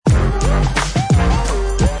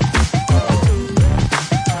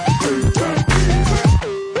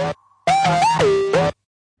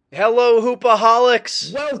Hello,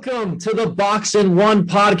 Hoopaholics. Welcome to the Box and One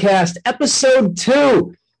podcast, episode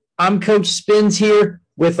 2. I'm Coach Spins here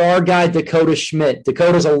with our guy, Dakota Schmidt.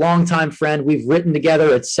 Dakota's a longtime friend. We've written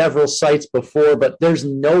together at several sites before, but there's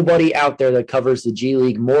nobody out there that covers the G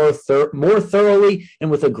League more thoroughly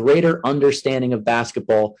and with a greater understanding of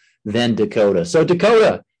basketball than Dakota. So,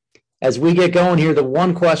 Dakota, as we get going here, the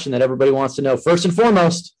one question that everybody wants to know, first and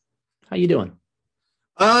foremost, how you doing?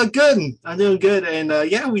 Good. I'm doing good. And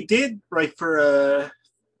we did write for a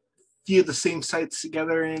few of the same sites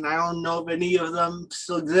together, and I don't know if any of them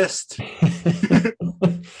still exist.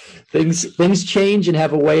 Things change and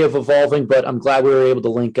have a way of evolving, but I'm glad we were able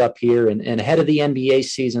to link up here. And ahead of the NBA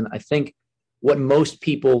season, I think what most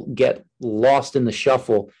people get lost in the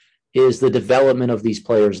shuffle is the development of these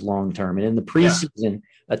players long term. And in the preseason,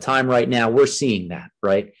 a time right now, we're seeing that,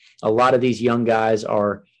 right? A lot of these young guys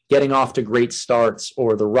are getting off to great starts,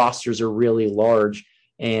 or the rosters are really large,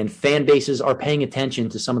 and fan bases are paying attention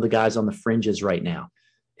to some of the guys on the fringes right now.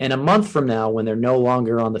 And a month from now, when they're no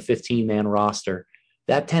longer on the 15-man roster,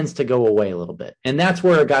 that tends to go away a little bit. And that's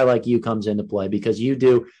where a guy like you comes into play, because you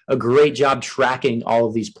do a great job tracking all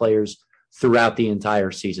of these players throughout the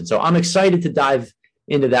entire season. So I'm excited to dive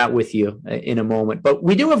into that with you in a moment. But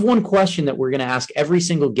we do have one question that we're going to ask every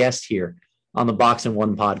single guest here on the Box and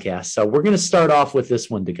One podcast. So we're going to start off with this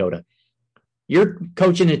one, Dakota. You're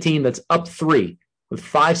coaching a team that's up 3 with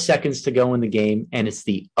 5 seconds to go in the game, and it's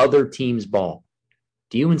the other team's ball.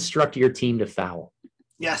 Do you instruct your team to foul?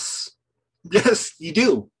 Yes, you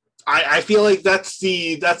do. I feel like that's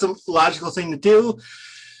a logical thing to do.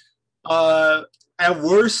 At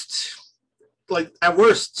worst,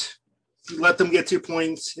 you let them get 2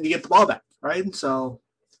 points and you get the ball back, right? So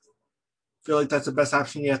I feel like that's the best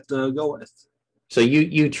option you have to go with. So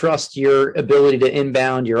you trust your ability to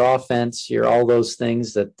inbound, your offense, your all those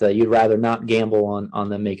things that you'd rather not gamble on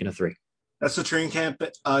them making a 3. That's what training camp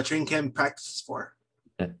practices for.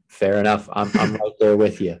 Fair enough. I'm right there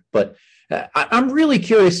with you. But I'm really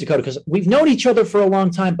curious, Dakota, because we've known each other for a long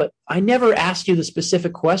time, but I never asked you the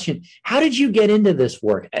specific question. How did you get into this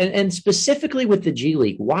work? And specifically with the G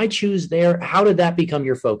League, why choose there? How did that become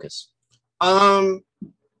your focus? I'm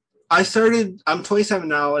 27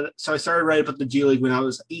 now, so I started writing about the G League when I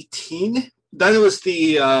was 18. Then it was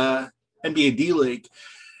the NBA D League.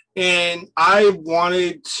 And I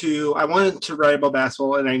wanted to write about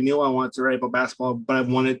basketball, and I knew I wanted to write about basketball, but I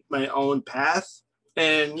wanted my own path.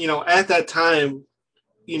 And, at that time,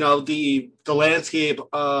 the landscape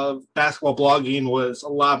of basketball blogging was a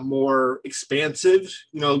lot more expansive.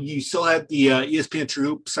 You still had the ESPN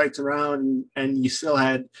True sites around, and you still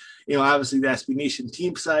had, obviously the SB Nation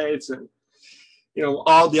team sites and,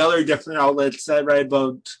 all the other different outlets that write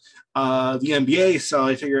about the NBA. So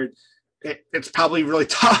I figured it's probably really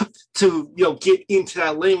tough to, get into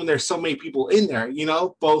that lane when there's so many people in there,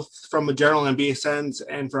 both from a general NBA sense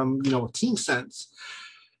and from, a team sense,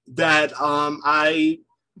 that I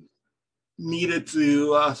needed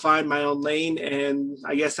to find my own lane. And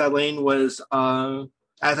I guess that lane was, at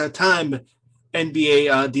that time,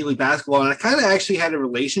 NBA D-League basketball. And I kind of actually had a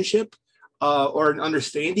relationship or an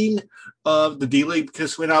understanding of the D-League,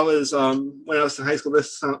 because when I was in high school, this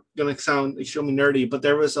is going to sound extremely nerdy, but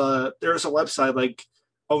there was a website like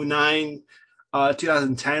 2009,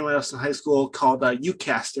 2010 when I was in high school called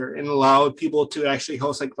Ucaster, and allowed people to actually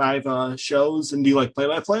host like live shows and do like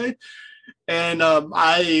play-by-play. And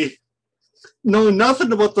I know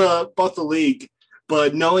nothing about the league,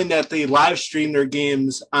 but knowing that they live stream their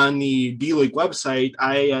games on the D-League website,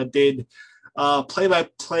 I did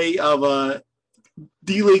play-by-play of a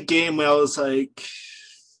D-League game when I was like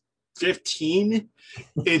 15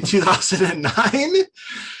 in 2009.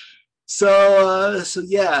 So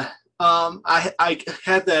yeah. I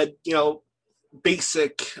had that,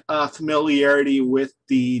 basic familiarity with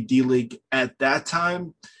the D-League at that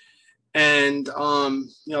time. And,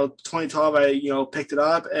 2012, I, picked it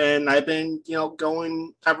up, and I've been,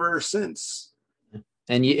 going ever since.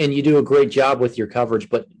 And you do a great job with your coverage,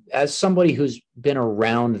 but as somebody who's been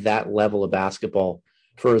around that level of basketball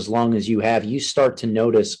for as long as you have, you start to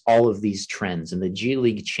notice all of these trends and the G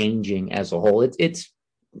League changing as a whole. It's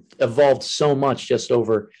evolved so much just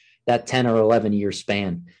over that 10 or 11 year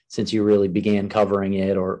span since you really began covering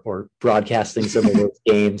it or broadcasting some of those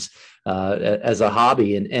games as a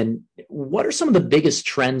hobby. And what are some of the biggest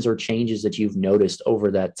trends or changes that you've noticed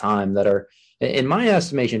over that time that are, in my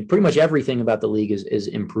estimation, pretty much everything about the league is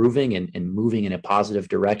improving and moving in a positive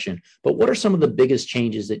direction. But what are some of the biggest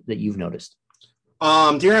changes that you've noticed?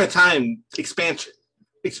 During that time, expansion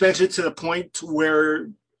to the point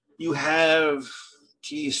where you have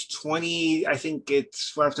 20, I think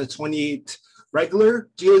it's up to 28 regular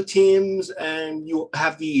G League teams, and you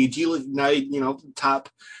have the G League Ignite, top,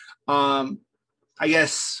 I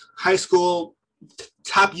guess, high school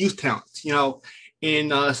top youth talent, in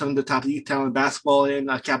some of the top youth talent in basketball in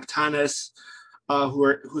Capitanes,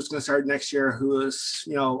 who's going to start next year, who is,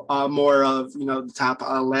 more of, the top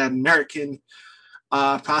Latin American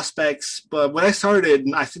prospects. But when I started,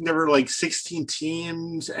 I think there were like 16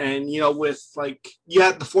 teams, and with like you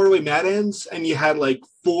had the four-way Mad-Ends, and you had like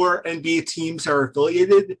 4 NBA teams that are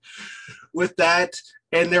affiliated with that.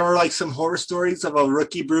 And there were like some horror stories of a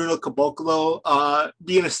rookie Bruno Caboclo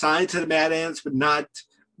being assigned to the Mad-Ends, but not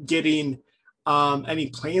getting any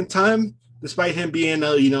playing time, despite him being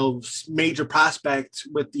a major prospect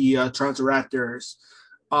with the Toronto Raptors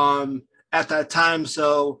at that time.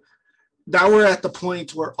 So now we're at the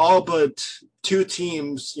point where all but 2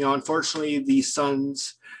 teams, unfortunately the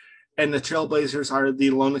Suns and the Trailblazers are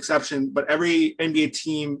the lone exception, but every NBA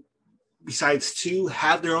team besides 2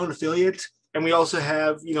 have their own affiliate. And we also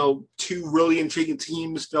have, 2 really intriguing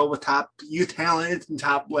teams filled with top youth talent and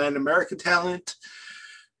top Latin American talent.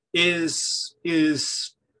 Is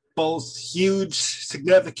both huge,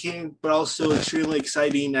 significant, but also extremely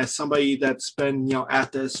exciting as somebody that's been,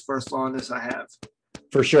 at this for as long as I have.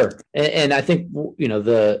 For sure. And I think,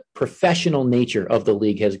 the professional nature of the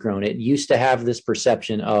league has grown. It used to have this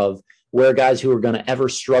perception of where guys who are going to ever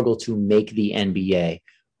struggle to make the NBA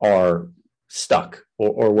are stuck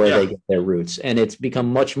or where they get their roots. And it's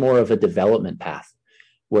become much more of a development path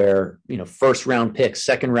where, first round picks,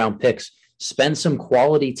 second round picks spend some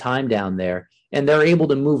quality time down there, and they're able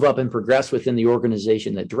to move up and progress within the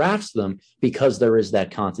organization that drafts them because there is that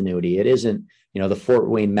continuity. It isn't, the Fort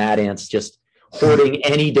Wayne Mad Ants just hoarding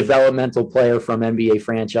any developmental player from NBA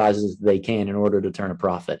franchises they can in order to turn a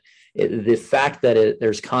profit. The fact that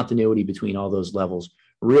there's continuity between all those levels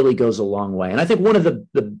really goes a long way. And I think one of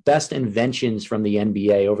the best inventions from the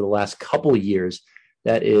NBA over the last couple of years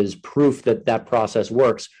that is proof that process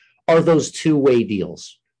works are those two-way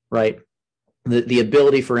deals, right? The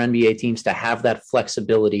ability for NBA teams to have that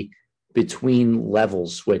flexibility between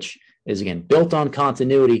levels, which is, again, built on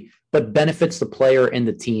continuity, but benefits the player and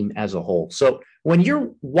the team as a whole. So when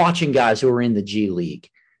you're watching guys who are in the G League,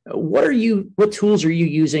 what tools are you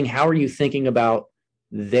using? How are you thinking about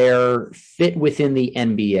their fit within the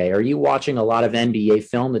NBA? Are you watching a lot of NBA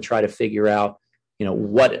film to try to figure out,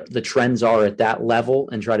 what the trends are at that level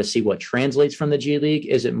and try to see what translates from the G League?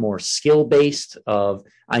 Is it more skill-based of,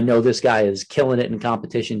 I know this guy is killing it in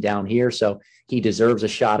competition down here, so he deserves a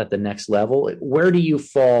shot at the next level? Where do you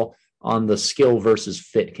fall on the skill versus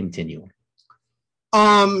fit continuum?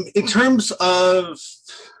 In terms of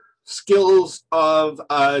skills of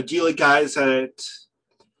G League guys at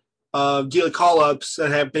G League call-ups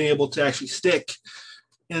that have been able to actually stick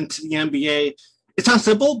into the NBA, it sounds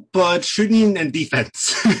simple, but shooting and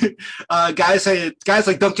defense. Guys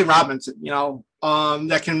like Duncan Robinson,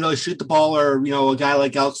 that can really shoot the ball, or a guy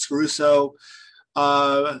like Alex Caruso,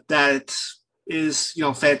 that is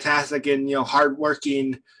fantastic and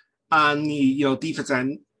hardworking on the defense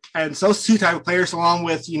end. And so those 2 type of players, along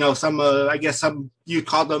with some I guess some you'd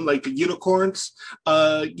call them like the unicorns,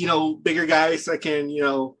 bigger guys that can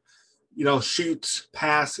shoot,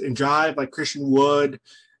 pass, and drive, like Christian Wood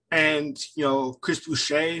and Chris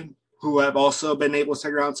Boucher, who have also been able to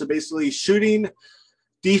stick around. So basically, shooting,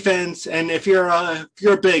 defense, and if you're a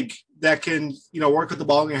big that can work with the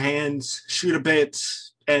ball in your hands, shoot a bit,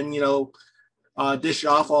 and dish it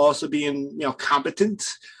off, while also being competent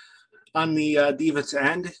on the defense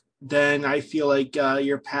end, then I feel like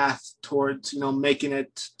your path towards making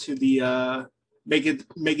it to the making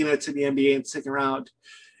it to the NBA and sticking around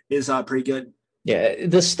is pretty good. Yeah,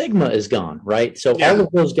 the stigma is gone, right? So all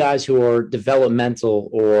of those guys who are developmental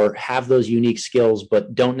or have those unique skills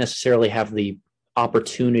but don't necessarily have the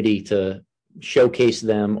opportunity to showcase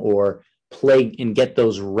them or play and get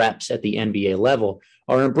those reps at the NBA level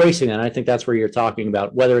are embracing it. And I think that's where you're talking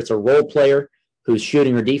about, whether it's a role player who's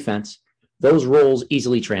shooting or defense, those roles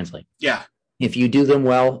easily translate. Yeah. If you do them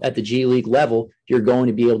well at the G League level, you're going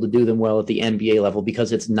to be able to do them well at the NBA level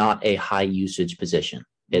because it's not a high usage position.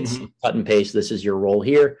 It's cut and paste. This is your role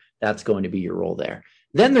here. That's going to be your role there.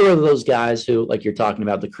 Then there are those guys who, like you're talking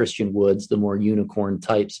about, the Christian Woods, the more unicorn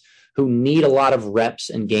types, who need a lot of reps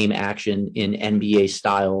and game action in NBA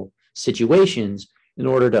style situations in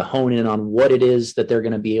order to hone in on what it is that they're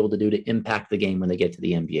going to be able to do to impact the game when they get to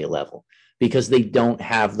the NBA level, because they don't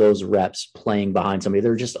have those reps playing behind somebody.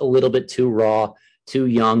 They're just a little bit too raw, too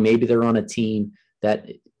young. Maybe they're on a team that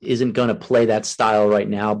isn't going to play that style right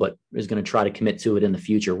now, but is going to try to commit to it in the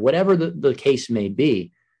future. Whatever the case may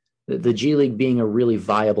be, the G League being a really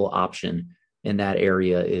viable option in that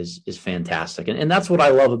area is fantastic. And that's what I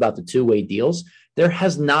love about the two-way deals. There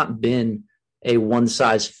has not been a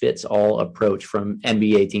one-size-fits-all approach from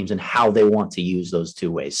NBA teams and how they want to use those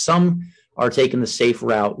two ways. Some are taking the safe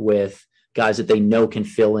route with guys that they know can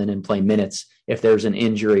fill in and play minutes if there's an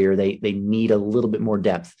injury or they need a little bit more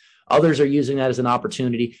depth. Others are using that as an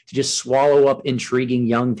opportunity to just swallow up intriguing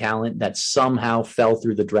young talent that somehow fell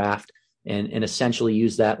through the draft and essentially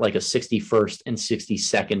use that like a 61st and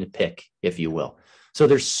 62nd pick, if you will. So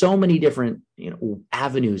there's so many different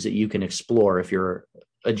avenues that you can explore if you're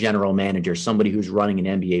a general manager, somebody who's running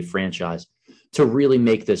an NBA franchise, to really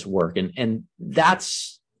make this work. And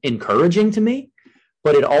that's encouraging to me,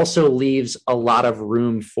 but it also leaves a lot of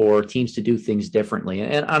room for teams to do things differently.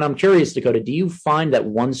 And I'm curious, Dakota, do you find that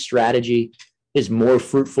one strategy is more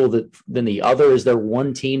fruitful than the other? Is there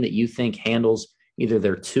one team that you think handles either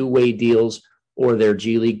their two-way deals or their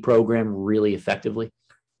G League program really effectively?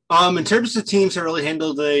 In terms of teams that really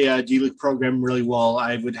handle the G League program really well,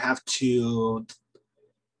 I would have to,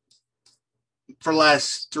 for the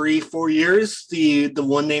last 3-4 years, the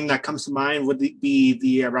one name that comes to mind would be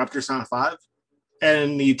the Raptors on 5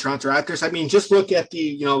 and the Toronto Raptors. I mean, just look at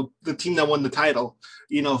the team that won the title,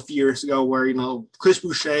 a few years ago, where Chris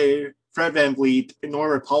Boucher, Fred VanVleet, and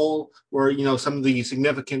Norman Powell were some of the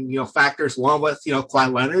significant factors, along with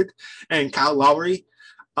Kawhi Leonard and Kyle Lowry.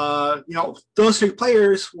 Those three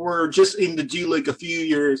players were just in the G League a few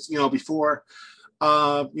years before they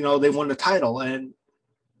won the title. And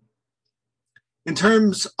in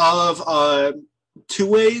terms of two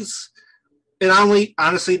ways, it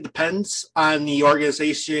honestly depends on the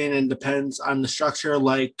organization and depends on the structure.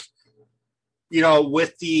 Like,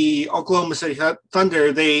 with the Oklahoma City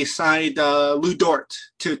Thunder, they signed Lou Dort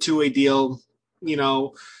to a two-way deal,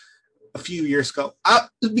 a few years ago.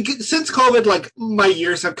 Since COVID, like, my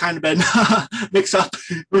years have kind of been mixed up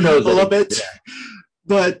a little bit. Yeah.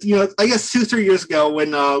 But, I guess 2-3 years ago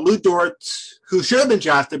when Lou Dort, who should have been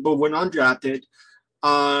drafted but went undrafted,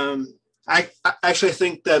 I actually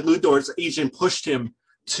think that Lou Dort's agent pushed him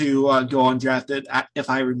to go undrafted, if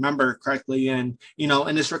I remember correctly. And,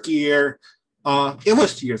 in his rookie year, it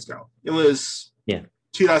was 2 years ago. It was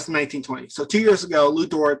 2019-20. So 2 years ago, Lou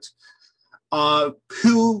Dort,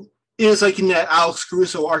 who is like in that Alex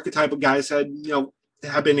Caruso archetype of guys that,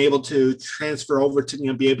 have been able to transfer over to the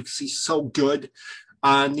NBA because he's so good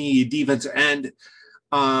on the defensive end.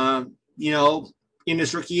 In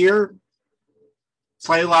his rookie year,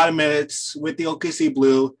 played a lot of minutes with the OKC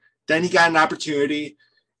Blue. Then he got an opportunity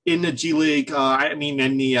in the G League, in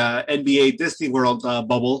the NBA Disney World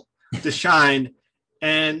bubble to shine.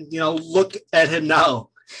 And, look at him now,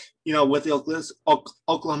 with the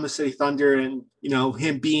Oklahoma City Thunder and,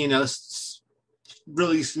 him being a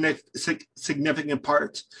really significant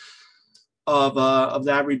part of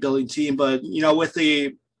that rebuilding team. But,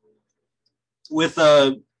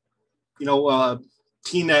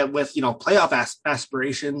 team that with playoff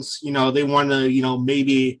aspirations, they want to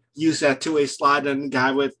maybe use that two-way slot and a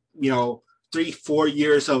guy with 3-4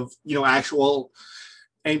 years of actual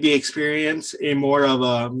NBA experience in more of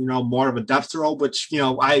a depth role, which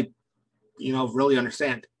I really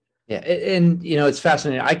understand. Yeah, and it's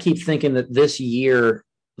fascinating. I keep thinking that this year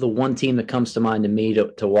the one team that comes to mind to me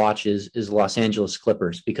to watch is Los Angeles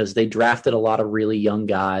Clippers, because they drafted a lot of really young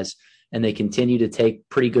guys and they continue to take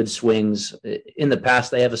pretty good swings. In the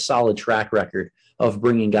past, they have a solid track record of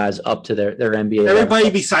bringing guys up to their NBA. Everybody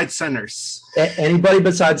besides centers. Anybody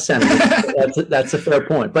besides centers. That's a fair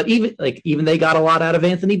point. But even they got a lot out of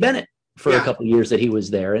Anthony Bennett for a couple of years that he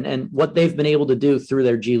was there. And what they've been able to do through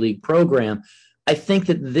their G League program, I think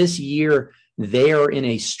that this year they are in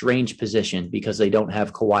a strange position because they don't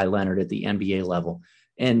have Kawhi Leonard at the NBA level.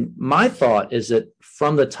 And my thought is that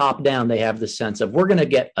from the top down, they have the sense of, we're going to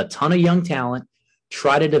get a ton of young talent,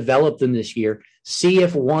 try to develop them this year, see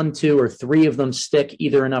if 1, 2, or 3 of them stick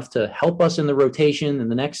either enough to help us in the rotation in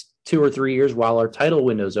the next 2 or 3 years while our title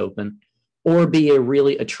window's open, or be a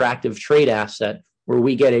really attractive trade asset where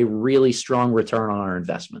we get a really strong return on our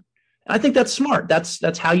investment. And I think that's smart.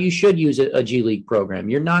 That's how you should use a G League program.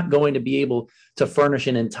 You're not going to be able to furnish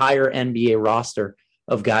an entire NBA roster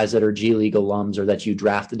of guys that are G League alums or that you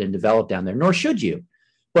drafted and developed down there, nor should you.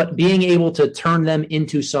 But being able to turn them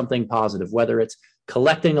into something positive, whether it's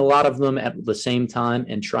collecting a lot of them at the same time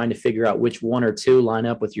and trying to figure out which 1 or 2 line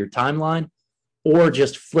up with your timeline, or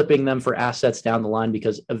just flipping them for assets down the line,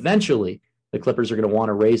 because eventually the Clippers are going to want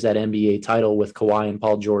to raise that NBA title with Kawhi and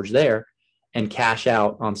Paul George there and cash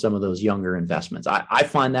out on some of those younger investments. I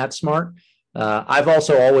find that smart. I've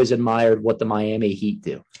also always admired what the Miami Heat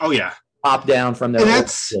do. Oh, yeah. top down from their and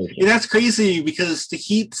that's crazy because the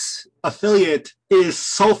Heat's affiliate is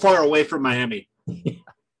so far away from Miami.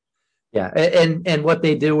 Yeah, and what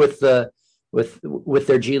they do with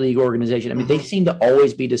their G League organization, I mean, they seem to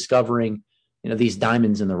always be discovering, these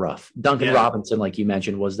diamonds in the rough. Duncan Robinson, like you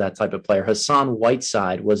mentioned, was that type of player. Hassan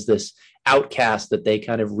Whiteside was this outcast that they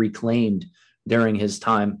kind of reclaimed during his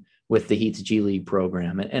time with the Heat's G League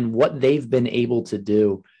program. And what they've been able to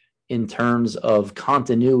do in terms of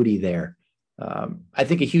continuity there, I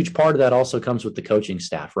think a huge part of that also comes with the coaching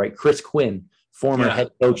staff, right? Chris Quinn, former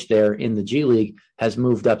head coach there in the G League, has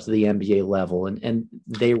moved up to the NBA level. And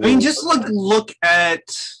they were... I mean, just look at...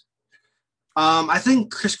 I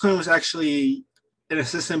think Chris Quinn was actually an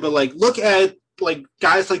assistant, but look at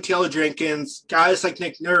guys like Taylor Jenkins, guys like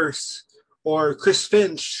Nick Nurse or Chris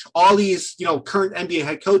Finch, all these current NBA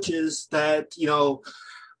head coaches that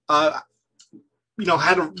had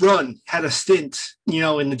a stint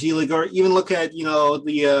in the G League, or even look at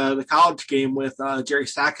the college game with Jerry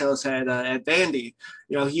Stackhouse at Vandy.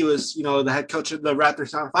 He was the head coach of the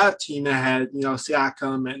Raptors Top 5 team that had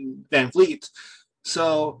Siakam and Van Fleet.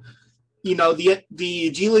 So.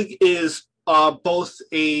 The G League is both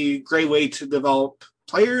a great way to develop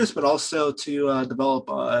players, but also to develop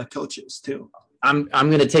coaches too. I'm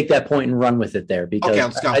going to take that point and run with it there because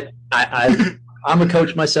let's go. I'm a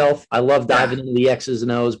coach myself. I love diving into the X's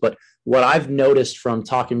and O's, but what I've noticed from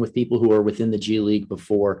talking with people who are within the G League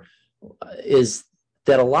before is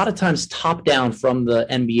that a lot of times top down from the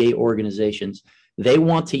NBA organizations, they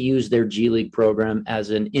want to use their G League program as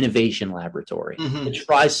an innovation laboratory to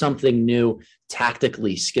try something new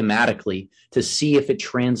tactically, schematically, to see if it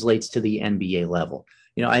translates to the NBA level.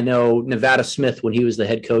 I know Nevada Smith, when he was the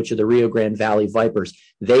head coach of the Rio Grande Valley Vipers,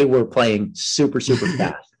 they were playing super, super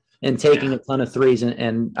fast and taking a ton of threes.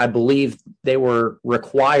 And I believe they were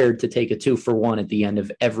required to take a 2-for-1 at the end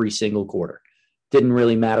of every single quarter. Didn't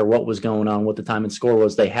really matter what was going on, what the time and score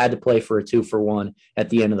was. They had to play for a 2-for-1 at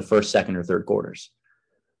the end of the first, second, or third quarters.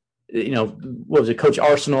 What was it, Coach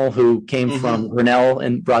Arsenal, who came from Grinnell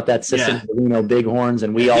and brought that system to the Reno Bighorns,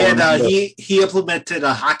 and we all he implemented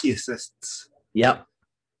hockey assists. Yep.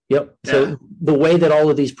 So the way that all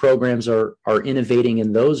of these programs are innovating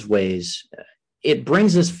in those ways, it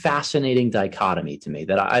brings this fascinating dichotomy to me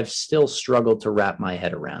that I've still struggled to wrap my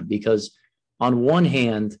head around, because on one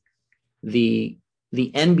hand, the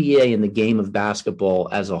NBA and the game of basketball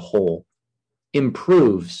as a whole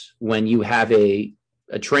improves when you have a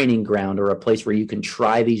training ground or a place where you can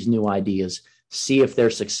try these new ideas, see if they're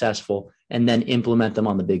successful, and then implement them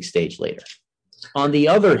on the big stage later. On the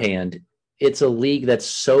other hand, it's a league that's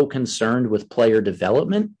so concerned with player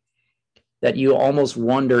development that you almost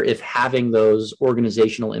wonder if having those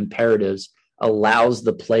organizational imperatives allows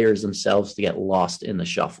the players themselves to get lost in the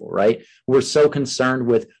shuffle, right? We're so concerned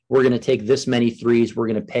with, we're going to take this many threes, we're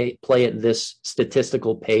going to play at this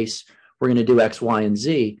statistical pace, we're going to do X, Y, and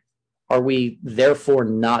Z. Are we therefore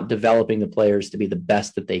not developing the players to be the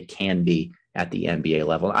best that they can be at the NBA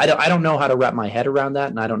level? I don't know how to wrap my head around that,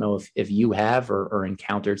 and I don't know if you have or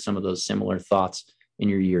encountered some of those similar thoughts in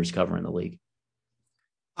your years covering the league.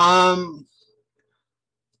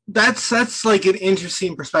 That's like an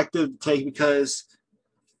interesting perspective to take, because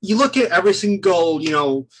you look at every single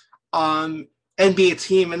NBA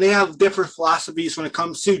team, and they have different philosophies when it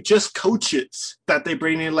comes to just coaches that they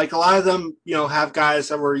bring in. Like a lot of them, have guys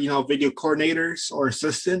that were video coordinators or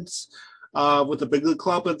assistants with the big league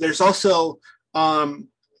club, but there's also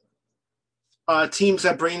teams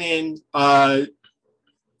that bring in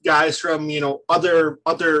guys from other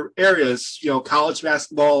areas. College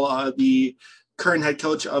basketball. The current head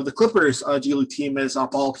coach of the Clippers G League team is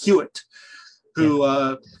Paul Hewitt,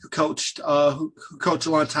 who coached a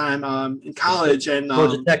long time in college, and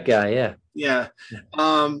Georgia Tech guy,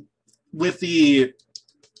 with the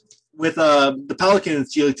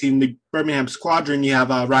Pelicans G League team, the Birmingham Squadron, you have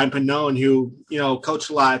Ryan Pannone, who coached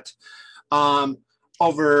a lot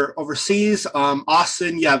overseas.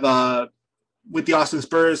 Austin, you have with the Austin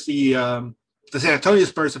Spurs, the San Antonio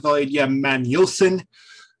Spurs affiliate, you have Matt Nielsen,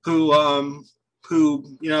 who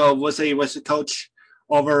was a coach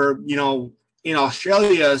over in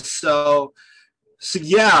Australia. So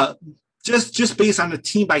yeah, just based on the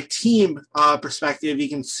team by team perspective, you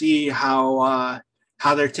can see how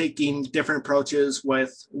they're taking different approaches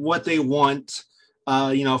with what they want,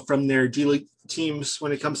 from their G League teams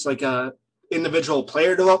when it comes to like a individual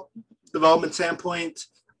player development standpoint,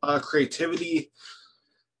 creativity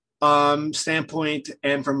standpoint,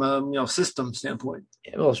 and from a system standpoint.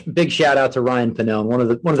 Well, big shout out to Ryan Pannone, one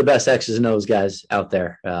of the best X's and O's guys out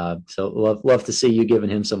there. So love to see you giving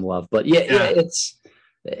him some love. But yeah, it's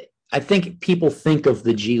I think people think of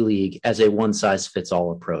the G League as a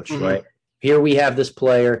one-size-fits-all approach, right? Here we have this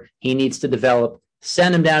player. He needs to develop.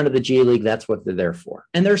 Send him down to the G League. That's what they're there for.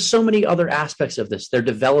 And there's so many other aspects of this. They're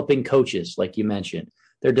developing coaches, like you mentioned.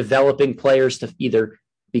 They're developing players to either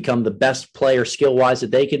become the best player skill-wise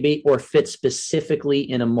that they could be or fit specifically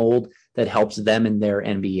in a mold that helps them and their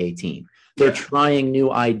NBA team. They're trying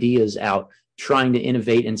new ideas out, trying to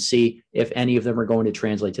innovate and see if any of them are going to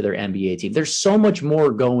translate to their NBA team. There's so much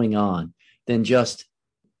more going on than just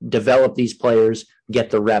develop these players,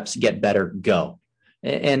 get the reps, get better, go.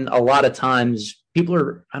 And a lot of times people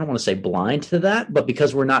are, I don't want to say blind to that, but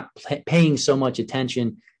because we're not paying so much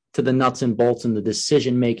attention to the nuts and bolts and the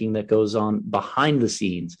decision-making that goes on behind the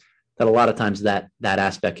scenes, that a lot of times that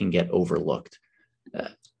aspect can get overlooked.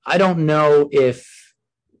 I don't know if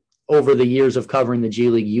over the years of covering the G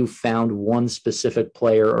League, you found one specific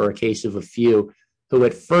player or a case of a few who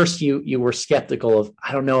at first you were skeptical of,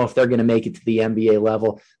 I don't know if they're going to make it to the NBA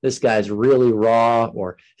level. This guy's really raw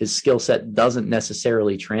or his skill set doesn't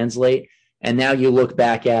necessarily translate. And now you look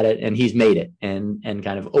back at it and he's made it and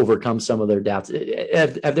kind of overcome some of their doubts.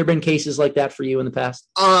 Have there been cases like that for you in the past?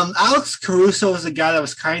 Alex Caruso is a guy that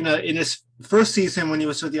was kind of in his first season when he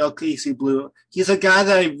was with the LKC Blue. He's a guy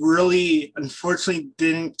that I really, unfortunately,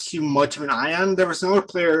 didn't keep much of an eye on. There was another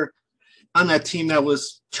player on that team that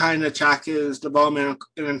was trying to track his development,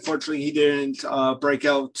 and unfortunately, he didn't break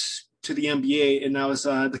out to the NBA, and that was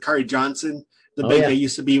Dakota Johnson, the big that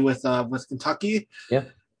used to be with Kentucky. Yeah.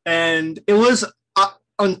 And it was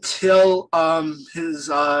until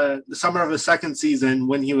the summer of his second season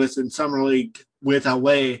when he was in summer league with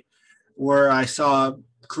LA, where I saw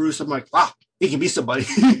Caruso. I'm like, wow, he can be somebody.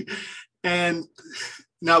 And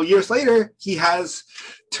now years later, he has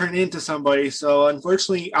turned into somebody. So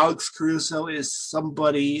unfortunately, Alex Caruso is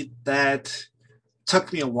somebody that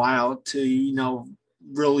took me a while to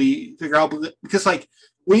really figure out, because like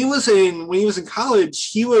when he was in college,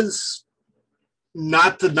 he was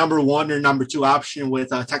not the number one or number two option with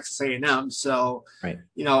Texas A&M. So, right.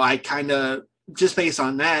 I kind of just based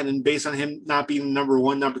on that and based on him not being the number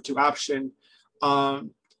one, number two option,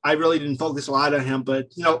 I really didn't focus a lot on him.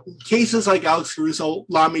 But, cases like Alex Caruso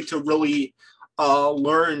allowed me to really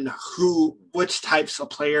learn which types of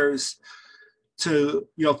players to,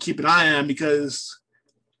 keep an eye on, because,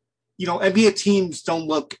 NBA teams don't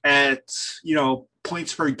look at,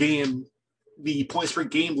 points per game, the points per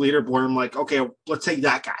game leaderboard. I'm like, okay, let's take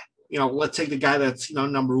that guy. Let's take the guy that's,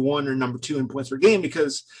 number one or number two in points per game,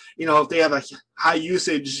 because, if they have a high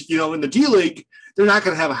usage, in the G League, they're not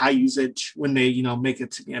going to have a high usage when they, make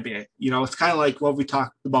it to the NBA. It's kind of like what we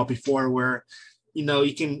talked about before, where,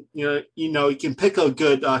 you can pick a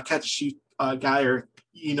good catch and shoot guy, or,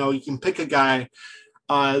 you can pick a guy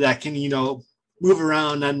that can, move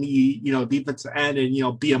around on the, defensive end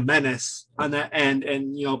and, be a menace on that end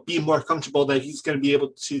and, be more comfortable that he's going to be able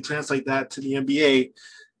to translate that to the NBA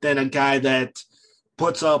than a guy that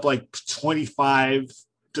puts up like 25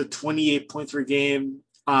 to 28 points per game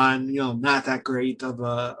on, not that great of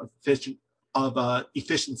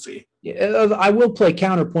efficiency. Yeah, I will play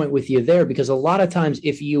counterpoint with you there, because a lot of times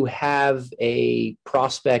if you have a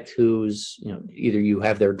prospect who's, either you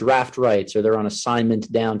have their draft rights or they're on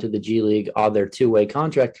assignment down to the G League on their two-way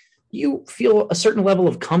contract, you feel a certain level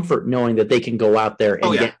of comfort knowing that they can go out there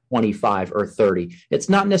and get 25 or 30. It's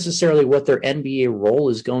not necessarily what their NBA role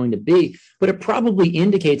is going to be, but it probably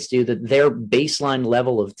indicates to you that their baseline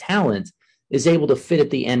level of talent is able to fit at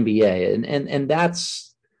the NBA. And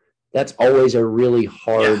that's always a really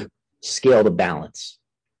hard scale to balance.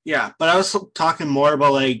 Yeah, but I was talking more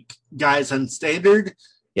about like guys on standard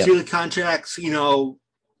G-League contracts,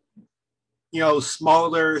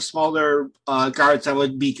 smaller guards that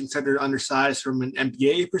would be considered undersized from an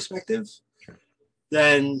NBA perspective,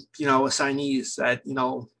 than, assignees that,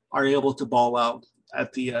 are able to ball out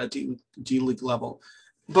at the G-League level.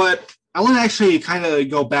 But I want to actually kind of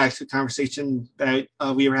go back to the conversation that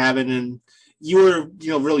we were having, and you were,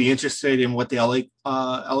 really interested in what the LA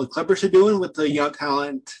Clippers are doing with the young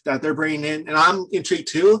talent that they're bringing in, and I'm intrigued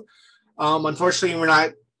too. Unfortunately,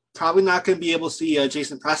 we're probably not going to be able to see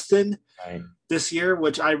Jason Preston this year,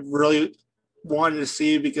 which I really wanted to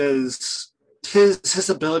see, because his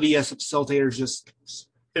ability as a facilitator is just,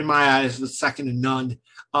 in my eyes, was second to none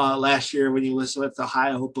last year when he was with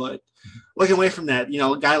Ohio. But looking away from that,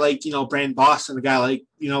 a guy like, Brandon Boston, a guy like,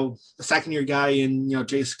 a second-year guy in,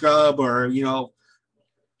 Jay Scrubb, or,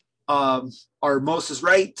 or Moses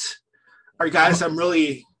Wright, are guys I'm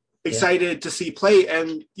really excited to see play.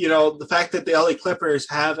 And, the fact that the LA Clippers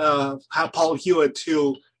have Paul Hewitt,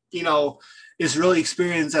 who, is really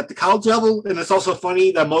experienced at the college level. And it's also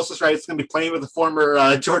funny that Moses Wright is going to be playing with a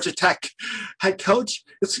former Georgia Tech head coach.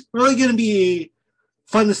 It's really going to be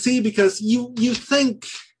fun to see because you think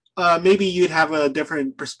maybe you'd have a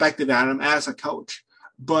different perspective at him as a coach,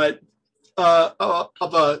 but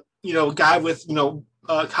of a guy with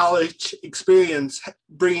college experience,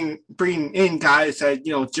 bringing in guys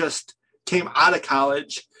that just came out of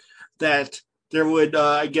college, that there would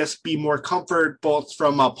I guess be more comfort both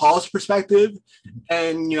from Paul's perspective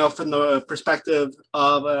and from the perspective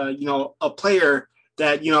of a player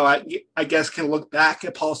that I guess can look back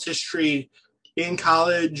at Paul's history in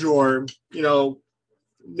college, or know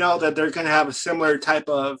that they're going to have a similar type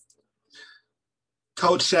of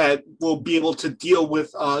coach that will be able to deal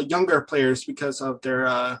with younger players because of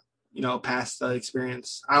their past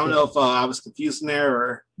experience. I don't know if I was confused in there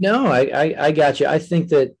or no. I got you. I think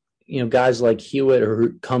that guys like Hewitt,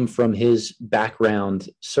 who come from his background,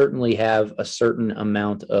 certainly have a certain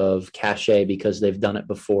amount of cachet because they've done it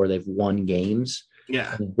before. They've won games.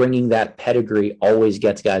 Yeah, and bringing that pedigree always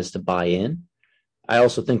gets guys to buy in. I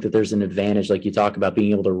also think that there's an advantage, like you talk about,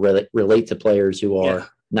 being able to relate to players who are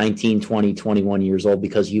 19, 20, 21 years old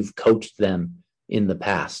because you've coached them in the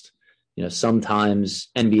past. Sometimes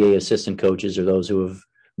NBA assistant coaches, or those who have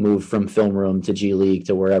moved from film room to G League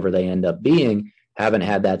to wherever they end up being, haven't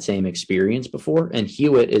had that same experience before. And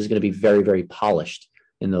Hewitt is going to be very, very polished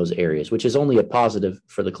in those areas, which is only a positive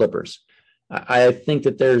for the Clippers. I think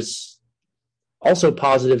that there's also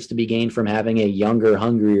positives to be gained from having a younger,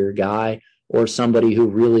 hungrier guy, or somebody who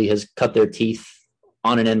really has cut their teeth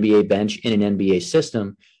on an NBA bench in an NBA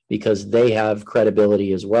system, because they have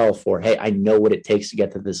credibility as well for, hey, I know what it takes to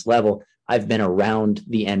get to this level. I've been around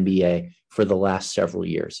the NBA for the last several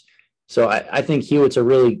years. So I think Hewitt's a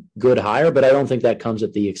really good hire, but I don't think that comes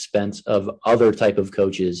at the expense of other type of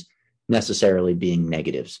coaches necessarily being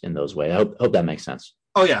negatives in those ways. I hope that makes sense.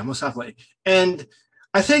 Oh, yeah, most definitely. And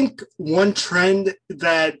I think one trend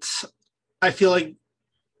that I feel like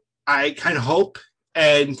I kind of hope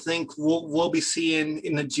and think we'll be seeing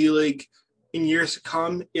in the G League in years to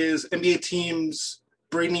come is NBA teams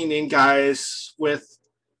bringing in guys with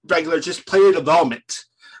regular just player development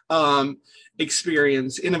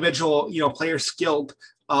experience, individual, player skilled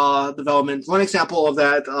development. One example of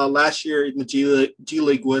that last year in the G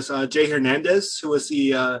League was Jay Hernandez, who was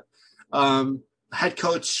the head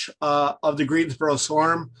coach of the Greensboro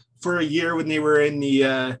Swarm for a year when they were in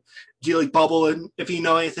the G League bubble. And if you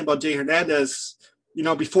know anything about Jay Hernandez,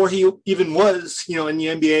 before he even was, in the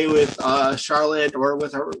NBA with Charlotte or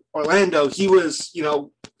with Orlando, he was,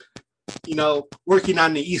 working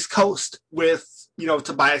on the East Coast with,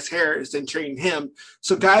 Tobias Harris and training him.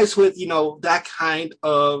 So guys with, that kind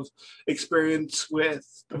of experience with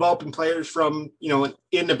developing players from, an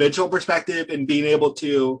individual perspective and being able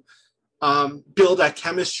to build that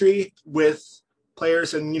chemistry with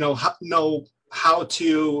players and, know how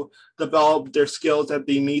to develop their skills that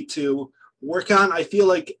they need to work on. I feel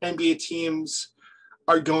like NBA teams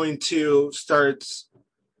are going to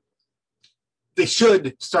they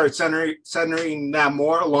should start centering that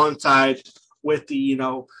more alongside with the,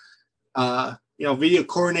 video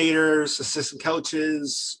coordinators, assistant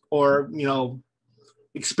coaches, or,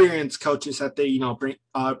 experienced coaches that they,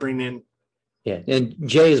 bring in. Yeah, and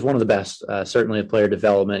Jay is one of the best, certainly at player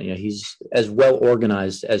development. He's as well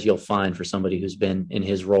organized as you'll find for somebody who's been in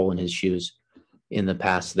his role, in his shoes in the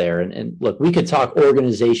past there. And look, we could talk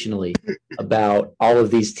organizationally about all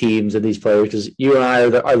of these teams and these players, because you and I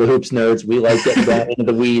are the hoops nerds. We like getting down into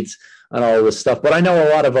the weeds on all of this stuff. But I know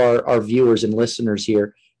a lot of our viewers and listeners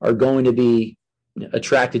here are going to be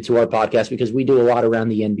attracted to our podcast because we do a lot around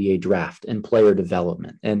the NBA draft and player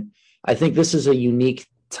development. And I think this is a unique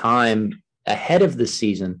time ahead of the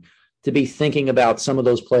season to be thinking about some of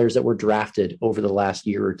those players that were drafted over the last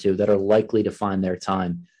year or two that are likely to find their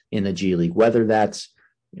time in the G League, whether that's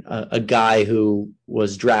a guy who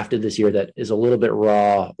was drafted this year that is a little bit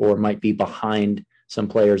raw or might be behind some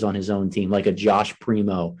players on his own team, like a Josh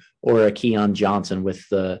Primo or a Keon Johnson with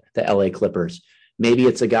the LA Clippers. Maybe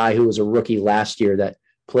it's a guy who was a rookie last year that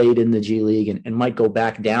played in the G League and might go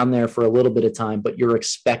back down there for a little bit of time, but you're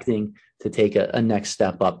expecting to take a next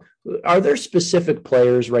step up. Are there specific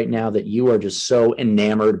players right now that you are just so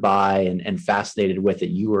enamored by and fascinated with that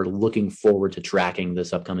you are looking forward to tracking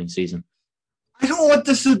this upcoming season? I don't want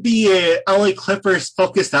this to be a LA Clippers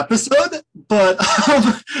focused episode, but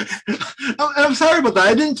I'm sorry about that.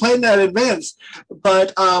 I didn't plan that in advance.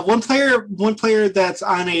 But one player that's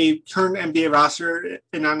on a current NBA roster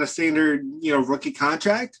and on a standard, rookie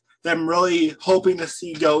contract that I'm really hoping to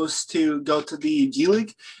see go to the G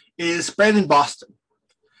League is Brandon Boston.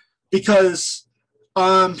 Because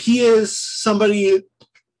He is somebody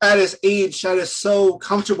at his age that is so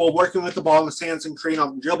comfortable working with the ball in his hands and creating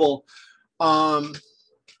off the dribble,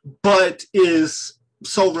 but is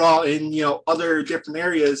so raw in other different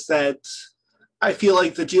areas that I feel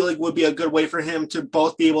like the G League would be a good way for him to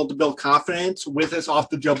both be able to build confidence with his off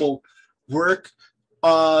the dribble work,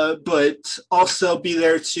 but also be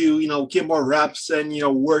there to get more reps and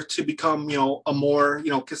work to become a more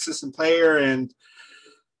consistent player and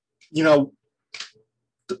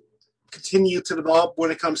continue to develop when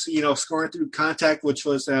it comes to scoring through contact, which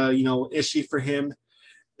was issue for him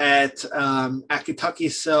at Kentucky.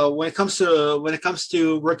 So when it comes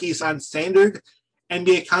to rookies on standard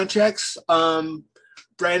NBA contracts,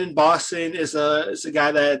 Brandon Boston is a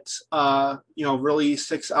guy that really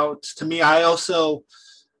sticks out to me. I also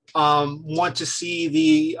want to see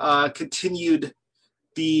the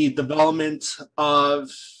development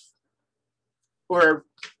of, or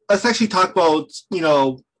let's actually talk about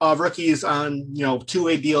rookies on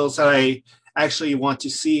two-way deals that I actually want to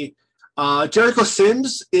see. Jericho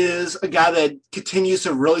Sims is a guy that continues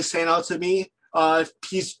to really stand out to me.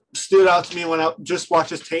 He's stood out to me when I just watched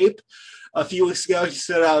his tape a few weeks ago. He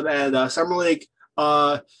stood out at Summer League.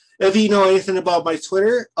 If you know anything about my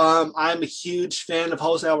Twitter, I'm a huge fan of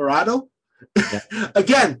Jose Alvarado. Yeah.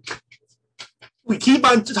 Again, we keep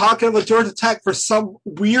on talking about Georgia Tech for some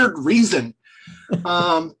weird reason.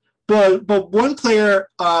 But one player,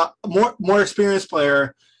 more experienced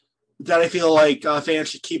player that I feel like fans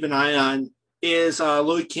should keep an eye on is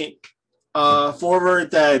Louis King,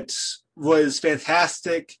 forward that was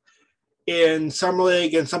fantastic in Summer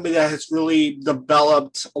League and somebody that has really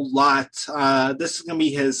developed a lot. This is going to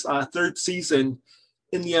be his third season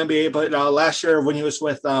in the NBA, but last year when he was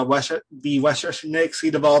with the Westchester Knicks, he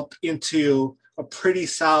developed into a pretty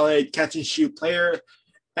solid catch-and-shoot player,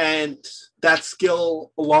 and that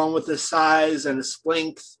skill, along with his size and his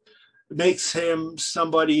length, makes him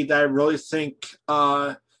somebody that I really think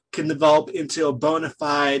can develop into a bona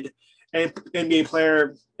fide NBA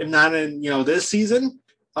player, if not in this season,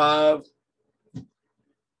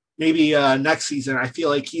 maybe next season. I feel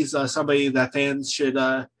like he's somebody that fans should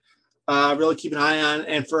really keep an eye on.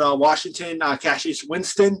 And for Washington, Cassius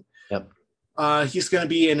Winston, yep. He's going to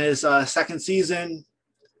be in his second season.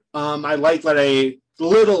 I like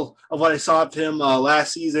little of what I saw of him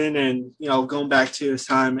last season, and going back to his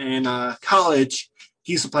time in college,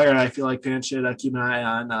 he's a player that I feel like fans should keep an eye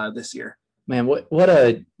on this year. Man, what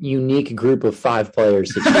a unique group of five players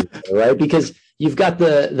that you right? Because you've got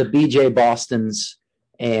the BJ Bostons,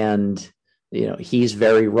 and he's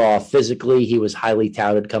very raw physically. He was highly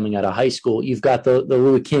touted coming out of high school. You've got the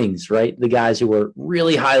Louis Kings, right? The guys who were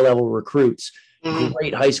really high level recruits. Mm-hmm.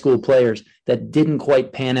 Great high school players that didn't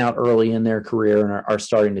quite pan out early in their career and are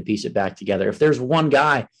starting to piece it back together. If there's one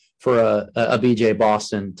guy for a BJ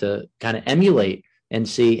Boston to kind of emulate and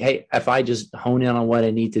see, hey, if I just hone in on what I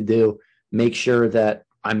need to do, make sure that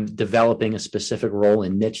I'm developing a specific role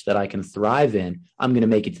and niche that I can thrive in, I'm going to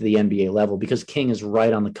make it to the NBA level, because King is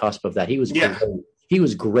right on the cusp of that. He was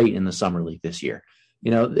great in the Summer League this year.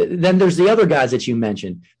 Then there's the other guys that you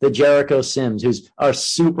mentioned, the Jericho Sims, who's a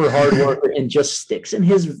super hard worker and just sticks in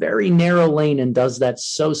his very narrow lane and does that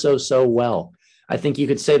so well. I think you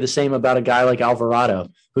could say the same about a guy like Alvarado,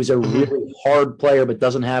 who's a really hard player but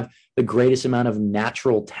doesn't have the greatest amount of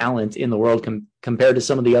natural talent in the world compared to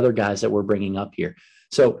some of the other guys that we're bringing up here.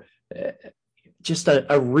 So just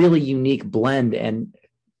a really unique blend. And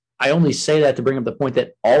I only say that to bring up the point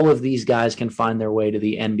that all of these guys can find their way to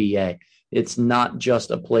the NBA. It's not just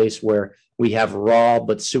a place where we have raw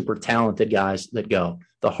but super talented guys that go.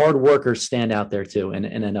 The hard workers stand out there too and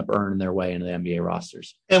end up earning their way into the NBA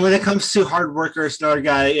rosters. And when it comes to hard workers, another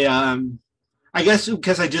guy, I guess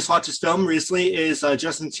because I just watched his film recently, is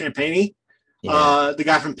Justin Champagnie, the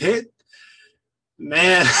guy from Pitt.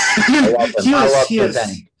 Man,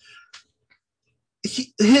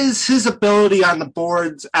 his ability on the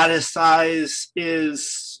boards at his size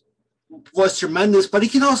was tremendous, but he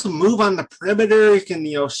can also move on the perimeter. He can,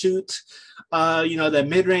 shoot, that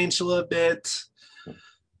mid range a little bit.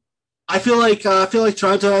 I feel like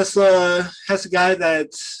Toronto has a guy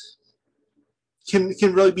that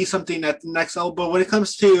can really be something at the next level. But when it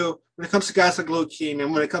comes to guys like Louis King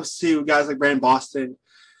and when it comes to guys like Brandon Boston,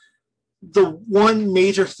 the one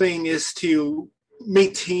major thing is to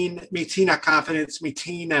maintain that confidence,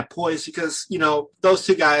 maintain that poise, because those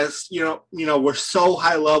two guys were so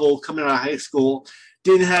high level coming out of high school,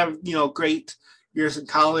 didn't have great years in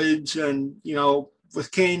college, and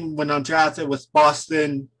with King went undrafted, with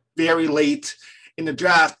Boston very late in the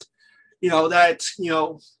draft,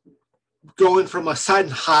 going from a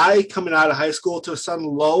sudden high coming out of high school to a sudden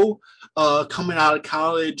low coming out of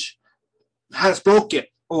college has broken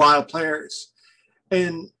a lot of players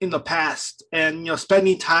in the past. And,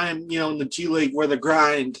 spending time, in the G League where the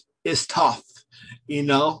grind is tough,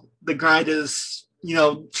 the grind is,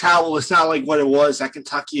 travel is not like what it was at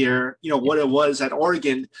Kentucky or, what it was at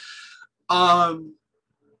Oregon, can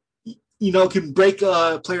break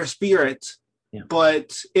a player spirit. Yeah.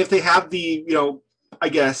 But if they have the, I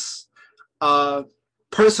guess,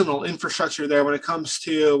 personal infrastructure there when it comes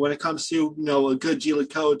to a good G League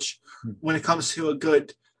coach, when it comes to a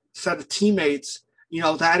good set of teammates,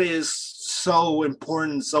 that is so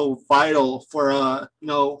important, so vital for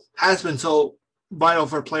has been so vital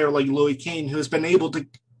for a player like Louis Kane, who has been able to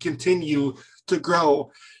continue to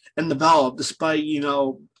grow and develop despite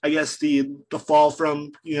I guess the fall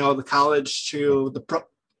from the college to the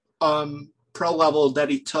pro level that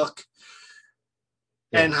he took.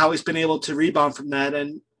 Yeah. And how he's been able to rebound from that.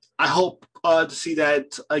 And I hope to see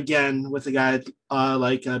that again with a guy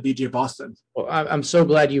like BJ Boston. Well, I'm so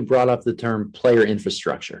glad you brought up the term player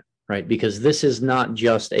infrastructure, right? Because this is not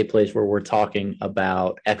just a place where we're talking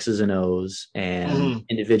about X's and O's and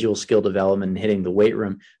individual skill development and hitting the weight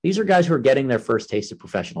room. These are guys who are getting their first taste of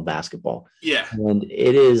professional basketball. Yeah. And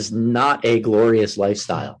it is not a glorious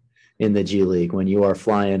lifestyle in the G League when you are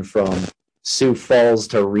flying from Sioux Falls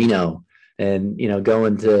to Reno and,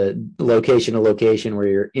 going to location where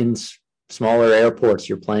you're in smaller airports,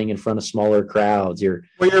 you're playing in front of smaller crowds. Where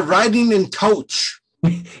you're riding in coach.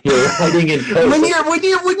 You're riding in coach. When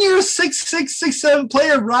you're a 6'6", 6'7"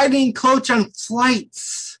 player riding coach on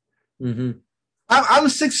flights. Mm-hmm. I'm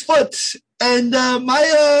 6 foot, and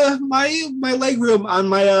my leg room on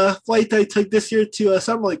my flight that I took this year to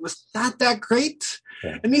Summer League was not that great.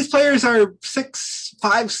 Yeah. And these players are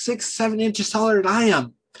 5, 6, 7 inches taller than I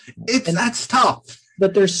am. That's tough.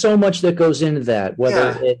 But there's so much that goes into that,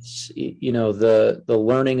 whether it's, the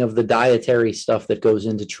learning of the dietary stuff that goes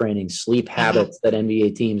into training, sleep habits that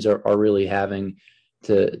NBA teams are really having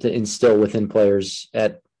to instill within players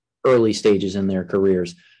at early stages in their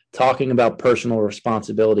careers, talking about personal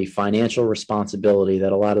responsibility, financial responsibility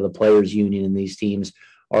that a lot of the players union in these teams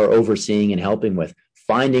are overseeing and helping with,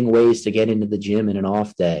 finding ways to get into the gym in an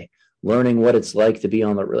off day, learning what it's like to be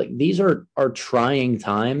on these are trying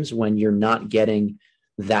times when you're not getting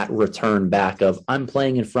that return back of I'm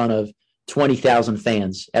playing in front of 20,000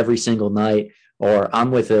 fans every single night, or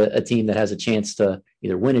I'm with a team that has a chance to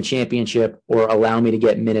either win a championship or allow me to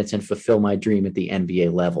get minutes and fulfill my dream at the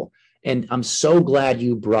NBA level. And I'm so glad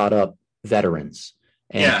you brought up veterans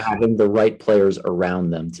and having the right players around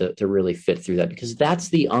them to really fit through that, because that's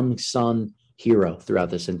the unsung hero throughout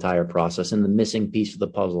this entire process and the missing piece of the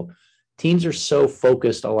puzzle. Teams are so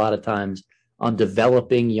focused a lot of times on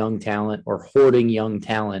developing young talent or hoarding young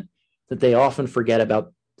talent that they often forget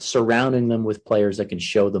about surrounding them with players that can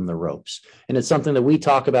show them the ropes. And it's something that we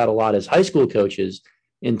talk about a lot as high school coaches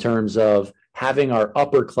in terms of having our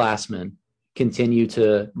upperclassmen continue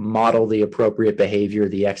to model the appropriate behavior,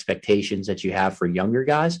 the expectations that you have for younger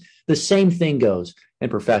guys. The same thing goes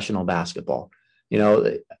in professional basketball.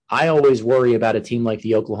 I always worry about a team like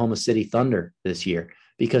the Oklahoma City Thunder this year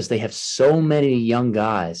because they have so many young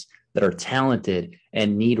guys that are talented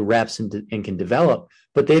and need reps and can develop,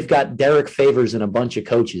 but they've got Derek Favors and a bunch of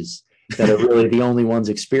coaches that are really the only ones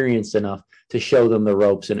experienced enough to show them the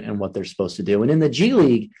ropes and what they're supposed to do. And in the G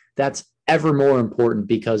League, that's ever more important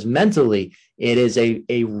because mentally it is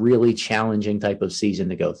a really challenging type of season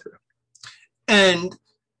to go through. And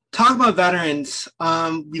talk about veterans,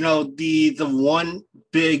 the one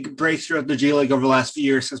big breakthrough of the G League over the last few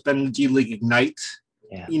years has been the G League Ignite.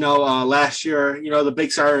 Yeah. Last year, the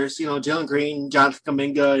big stars, Jalen Green, Jonathan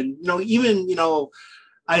Kuminga, and, even,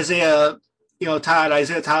 Isaiah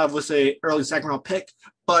Todd was a early second round pick.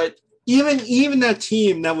 But even that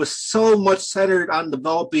team that was so much centered on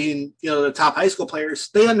developing, the top high school players,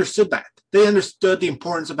 they understood that. They understood the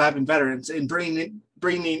importance of having veterans and bringing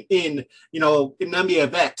in, an NBA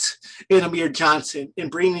vet in Amir Johnson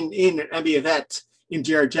and bringing in an NBA vet in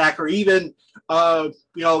Jared Jack, or even, a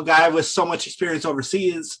guy with so much experience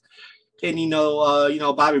overseas and,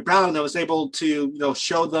 Bobby Brown that was able to,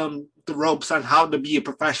 show them the ropes on how to be a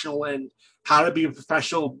professional and how to be a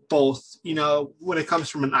professional, both, when it comes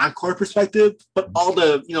from an on-court perspective, but all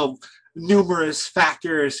the, numerous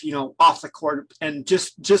factors, off the court and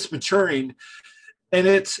just maturing. And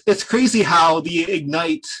it's crazy how the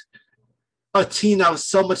Ignite, a team that was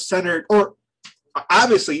so much centered, or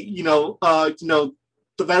obviously,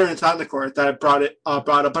 the veterans on the court that brought up,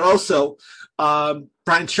 but also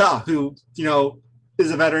Brian Shaw, who,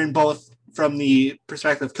 is a veteran both from the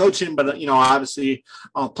perspective of coaching, but obviously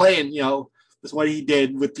playing, with what he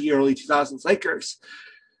did with the early 2000s Lakers.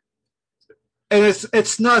 And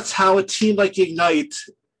it's nuts how a team like Ignite,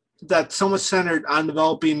 that's so much centered on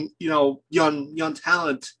developing, young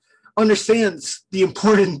talent, understands the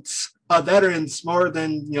importance of veterans more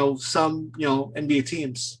than some NBA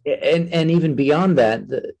teams. And even beyond that,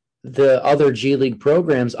 the other G League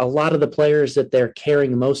programs, a lot of the players that they're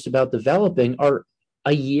caring most about developing are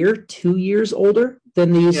a year, 2 years older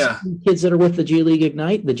than these kids that are with the G League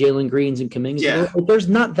Ignite, the Jalen Greens and Kamings. Yeah. There's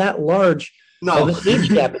not that large of an age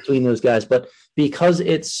gap between those guys, but because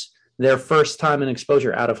it's their first time in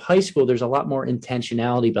exposure out of high school, there's a lot more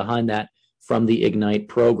intentionality behind that from the Ignite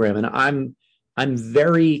program. And I'm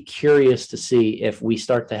very curious to see if we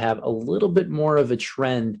start to have a little bit more of a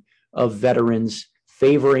trend of veterans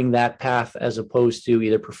favoring that path as opposed to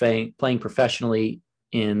either playing professionally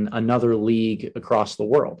in another league across the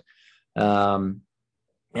world.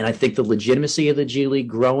 And I think the legitimacy of the G League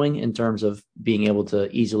growing in terms of being able to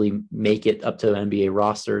easily make it up to NBA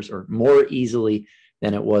rosters, or more easily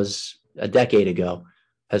than it was a decade ago,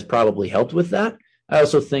 has probably helped with that. I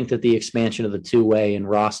also think that the expansion of the two-way and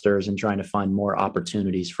rosters and trying to find more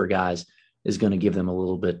opportunities for guys is going to give them a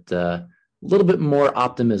little bit more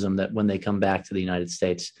optimism that when they come back to the United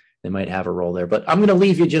States, they might have a role there. But I'm going to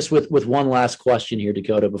leave you just with one last question here,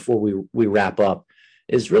 Dakota, before we wrap up,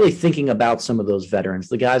 is really thinking about some of those veterans,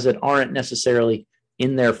 the guys that aren't necessarily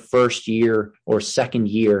in their first year or second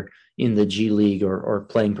year in the G League or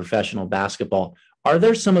playing professional basketball. Are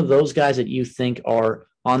there some of those guys that you think are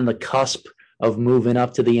on the cusp of moving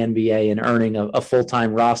up to the NBA and earning a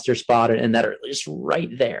full-time roster spot and that are just right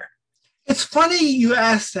there? It's funny you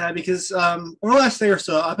asked that because over the last day or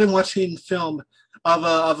so, I've been watching film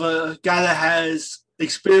of a guy that has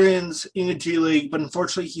experience in the G League, but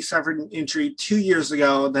unfortunately he suffered an injury 2 years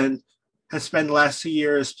ago, then has spent the last 2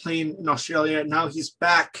 years playing in Australia. Now he's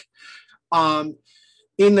back in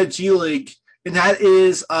the G League, and that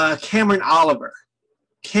is Cameron Oliver.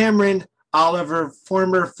 Cameron Oliver,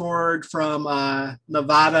 former forward from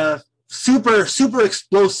Nevada, super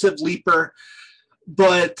explosive leaper,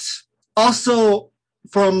 but also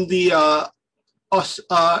from the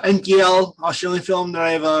NPL Australian film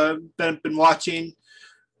that I've been watching.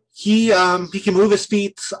 He can move his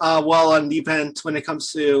feet well on defense when it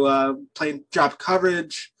comes to playing drop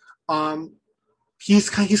coverage. He's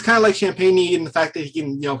kind of like Champagne in the fact that he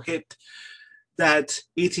can hit that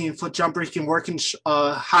 18-foot jumper. He can work in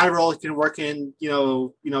high roll. He can work in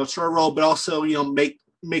short roll, but also make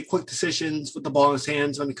quick decisions with the ball in his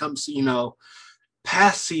hands when it comes to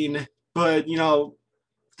passing. But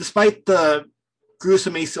despite the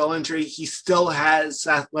gruesome ACL injury, he still has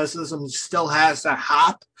athleticism. He still has that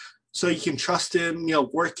hop, so you can trust him.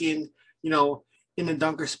 Working in the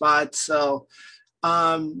dunker spot. So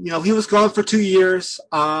he was gone for 2 years,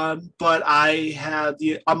 but I have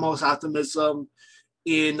the utmost optimism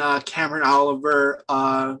in Cameron Oliver,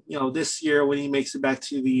 this year when he makes it back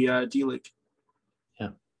to the G League.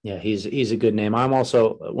 Yeah, he's a good name. I'm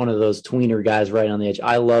also one of those tweener guys right on the edge.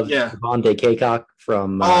 I love Devontae Kaycock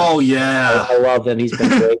from. I love him. He's been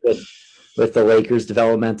great with the Lakers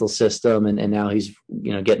developmental system, and now he's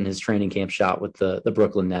getting his training camp shot with the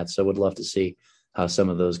Brooklyn Nets. So would love to see how some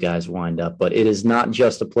of those guys wind up. But it is not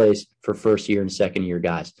just a place for first year and second year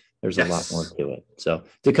guys. There's a lot more to it. So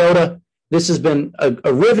Dakota, this has been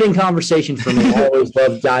a riveting conversation for me. I always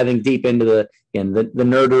love diving deep into the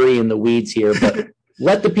nerdery and the weeds here, but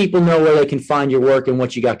let the people know where they can find your work and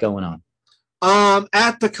what you got going on.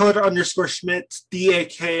 At Dakota_Schmidt,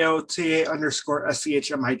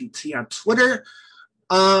 DAKOTA_SCHMIDT on Twitter.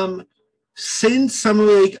 Since Summer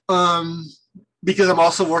League, because I'm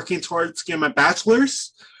also working towards getting my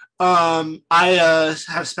bachelor's, I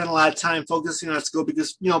have spent a lot of time focusing on school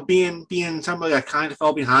because, being in Summer League, I kind of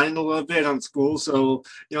fell behind a little bit on school. So,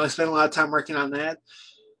 I spent a lot of time working on that.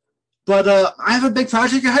 But I have a big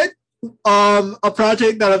project ahead. A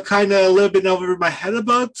project that I've kind of a little bit over my head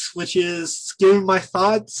about, which is giving my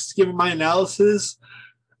thoughts, giving my analysis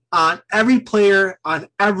on every player on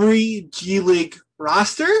every G League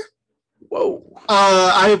roster. Whoa.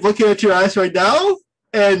 I'm looking at your eyes right now,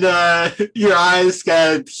 and your eyes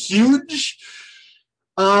got huge.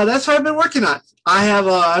 That's what I've been working on. I have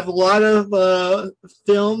a lot of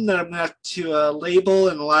film that I'm going to have to label,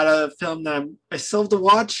 and a lot of film that I still have to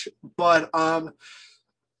watch, but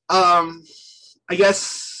I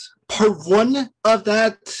guess part one of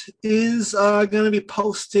that is going to be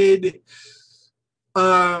posted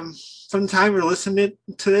from the time you're listening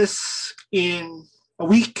to this in a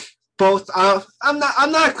week. Both. I'm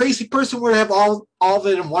not a crazy person where I have all of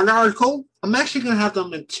it in one article. I'm actually going to have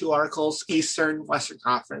them in 2 articles: Eastern, Western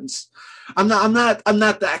Conference. I'm not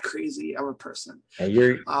that crazy of a person.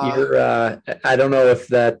 You're. I don't know if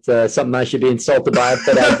that's something I should be insulted by. I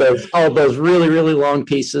put out all those really, really long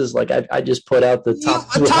pieces. Like I just put out the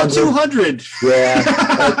top 200. Top 200.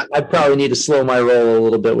 Yeah, I probably need to slow my roll a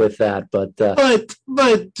little bit with that. But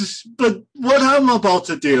what I'm about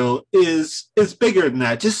to do is bigger than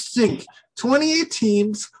that. Just think, 28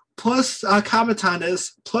 teams plus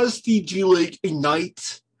Comitanes plus the G League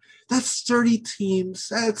Ignite. That's 30 teams.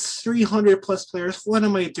 That's 300 plus players. What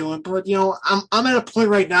am I doing? But I'm at a point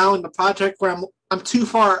right now in the project where I'm too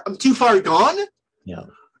far gone. Yeah.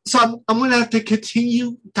 So I'm gonna have to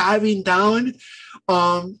continue diving down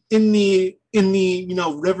in the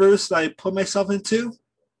rivers that I put myself into.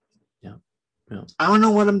 Yeah. I don't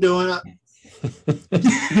know what I'm doing.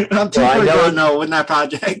 I'm too far gone now in that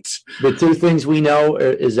project. The 2 things we know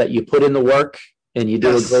is that you put in the work and you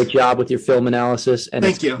do a great job with your film analysis, and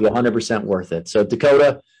it's 100% worth it. So,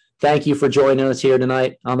 Dakota, thank you for joining us here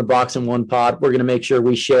tonight on the Boxing One Pod. We're going to make sure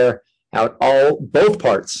we share out both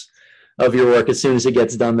parts of your work as soon as it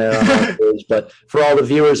gets done there on our page. But for all the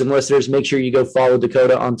viewers and listeners, make sure you go follow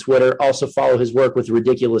Dakota on Twitter. Also follow his work with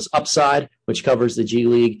Ridiculous Upside, which covers the G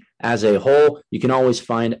League as a whole. You can always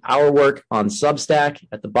find our work on Substack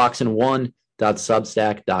at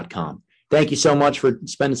theboxing1.substack.com. Thank you so much for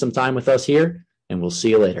spending some time with us here, and we'll see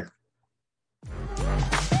you later.